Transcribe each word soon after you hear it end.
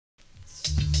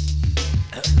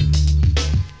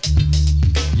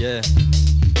Yeah.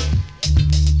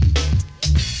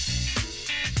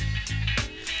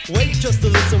 Wait just to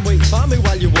listen, wait, find me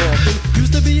while you're walking.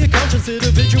 Used to be a conscious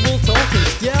individual talking.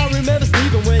 Yeah, I remember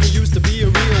Stephen when he used to be a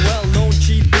real well-known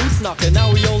cheap boots knocker.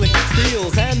 Now he only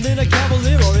steals, hand in a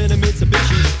Cavalier or in a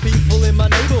Mitsubishi. People in my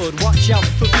neighborhood, watch out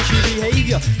for fishy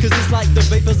behavior, cause it's like the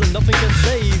vapors and nothing can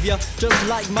save ya. Just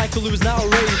like Michael who's now a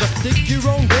raver. Dig your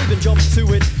own grave and jump to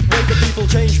it. Way the people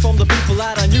change from the people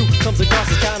that I knew comes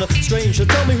across as kinda strange. So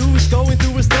tell me who's going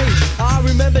through a stage. I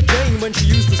remember Jane when she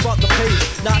used to spot the page.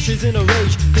 Now she's in a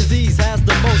rage. Disease has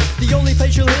the most. The only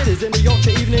page she'll hit is in the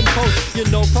Yorkshire Evening Post. You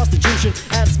know, prostitution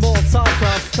and small-time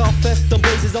crime, car theft and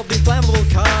blazes of the inflammable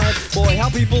kind. Boy, how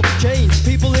people change.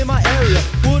 People in my area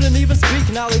wouldn't even speak.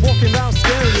 Now they're walking around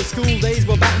scaring you. School days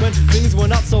were back when things were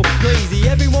not so crazy.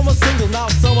 Everyone was single, now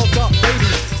some have got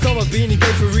babies. Some have been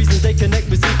engaged for reasons they connect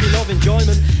with seeking of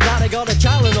enjoyment. Now they got a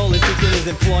child and all they're seeking is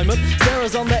employment.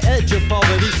 Sarah's on the edge of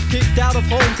poverty, kicked out of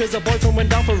home cause her boyfriend went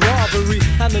down for robbery.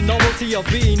 And the novelty of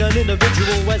being an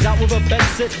individual wears out with a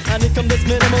bedsit and income that's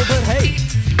minimal. But hey,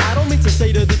 I don't mean to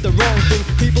say they did the wrong thing.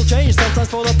 People change sometimes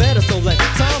for the better, so let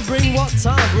time bring what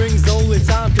time brings. Only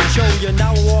time can show you.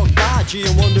 Now I walk by G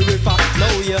and wonder if I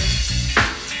know you.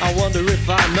 I wonder if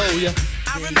I know you.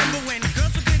 I remember when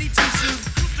girls with goody two-shoes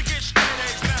used to get straight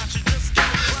A's, now she just get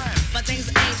a class. But things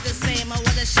ain't the same, oh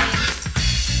what a shame.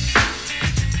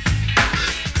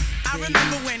 I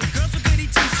remember when girls with goody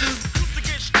two-shoes used to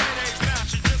get straight A's, now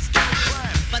she just get a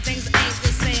class. But things ain't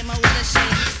the same, oh what a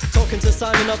shame. Talking to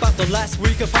Simon about the last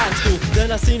week of high school.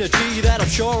 Then I seen a G that I'm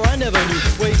sure I never knew.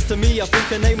 Waves to me, I think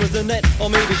her name was Annette or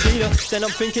maybe Tina. Then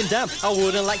I'm thinking, damn, I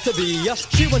wouldn't like to be ya.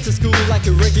 She went to school like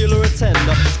a regular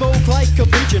attender, spoke like a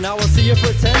preacher, now I see a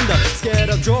pretender. Scared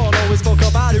of drawing, always spoke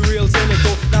about it real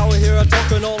cynical. Now I hear her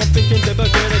talking, all I'm thinking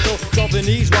hypocritical. Dropping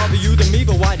these, rather you than me,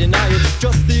 but why deny it?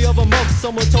 Just the other month,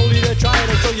 someone told you to try it,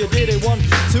 and so you did it 1,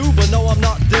 2, but no, I'm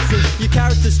not dissing. Your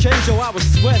character's changed, oh I would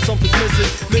swear something's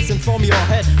missing from your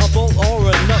head. A bolt or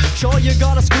a nut, sure you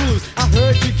got a screw loose, I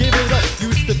heard you give it up.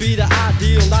 Used to be the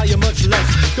ideal, now you're much less.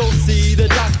 Go see the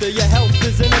doctor, your health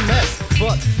is in a mess.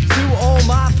 But to all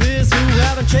my peers who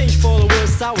haven't changed for the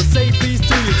worse, I would say peace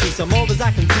to you. To some others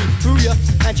I can see through you,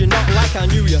 and you're not like I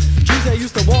knew you. Geez, I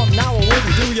used to want, now I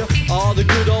wouldn't do you. Oh, the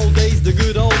good old days, the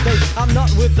good old days. I'm not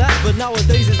with that, but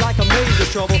nowadays it's like a maze of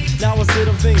trouble. Now I sit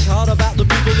and think hard about the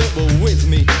people that were with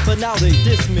me, but now they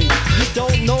diss me. You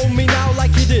don't know me now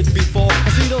like you did before. I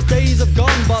see those days have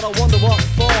gone, but I wonder what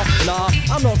for. Nah,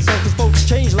 I'm not so, cause folks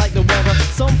change like the weather.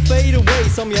 Some fade away,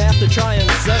 some you have to try and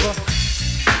sever.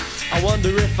 I wonder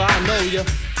if I know you.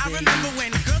 I remember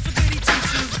when girls with goody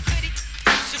two-shoes get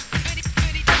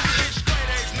straight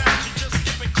A's, now she just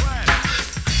skipping class.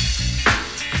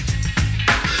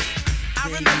 I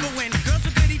remember when girls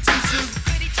with goody two-shoes,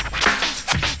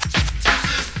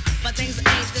 but things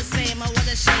ain't the same, oh what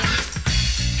a shame.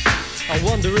 I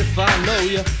wonder if I know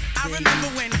you. I remember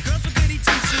when girls with goody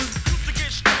two-shoes used to get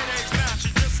straight A's, now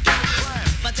she just skipping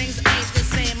class. But things